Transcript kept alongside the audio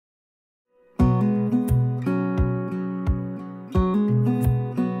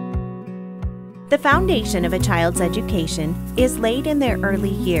The foundation of a child's education is laid in their early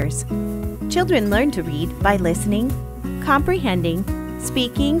years. Children learn to read by listening, comprehending,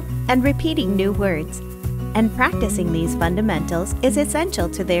 speaking, and repeating new words, and practicing these fundamentals is essential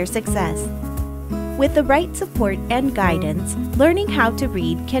to their success. With the right support and guidance, learning how to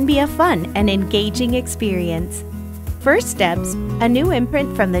read can be a fun and engaging experience. First Steps, a new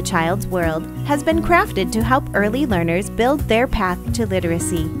imprint from the child's world, has been crafted to help early learners build their path to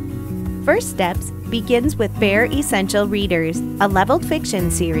literacy. First Steps begins with Bare Essential Readers, a leveled fiction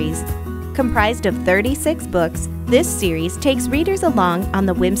series. Comprised of 36 books, this series takes readers along on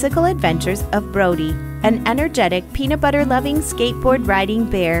the whimsical adventures of Brody, an energetic, peanut butter-loving, skateboard-riding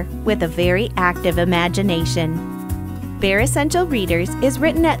bear with a very active imagination. Bare Essential Readers is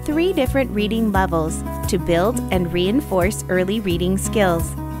written at 3 different reading levels to build and reinforce early reading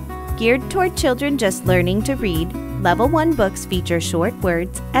skills. Geared toward children just learning to read, Level 1 books feature short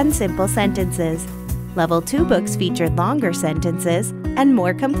words and simple sentences. Level 2 books feature longer sentences and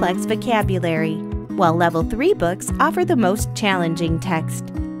more complex vocabulary, while Level 3 books offer the most challenging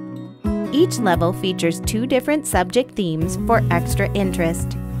text. Each level features 2 different subject themes for extra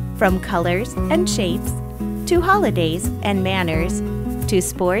interest, from colors and shapes, to holidays and manners, to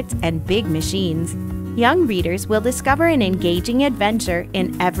sports and big machines. Young readers will discover an engaging adventure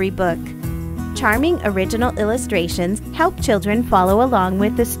in every book. Charming original illustrations help children follow along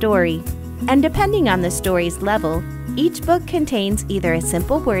with the story, and depending on the story's level, each book contains either a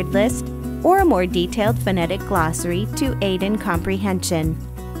simple word list or a more detailed phonetic glossary to aid in comprehension.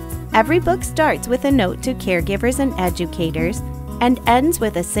 Every book starts with a note to caregivers and educators and ends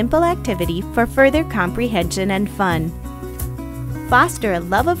with a simple activity for further comprehension and fun. Foster a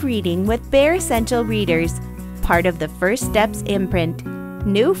love of reading with Bare Essential Readers, part of the First Steps imprint,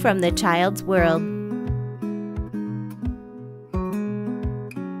 new from the child's world.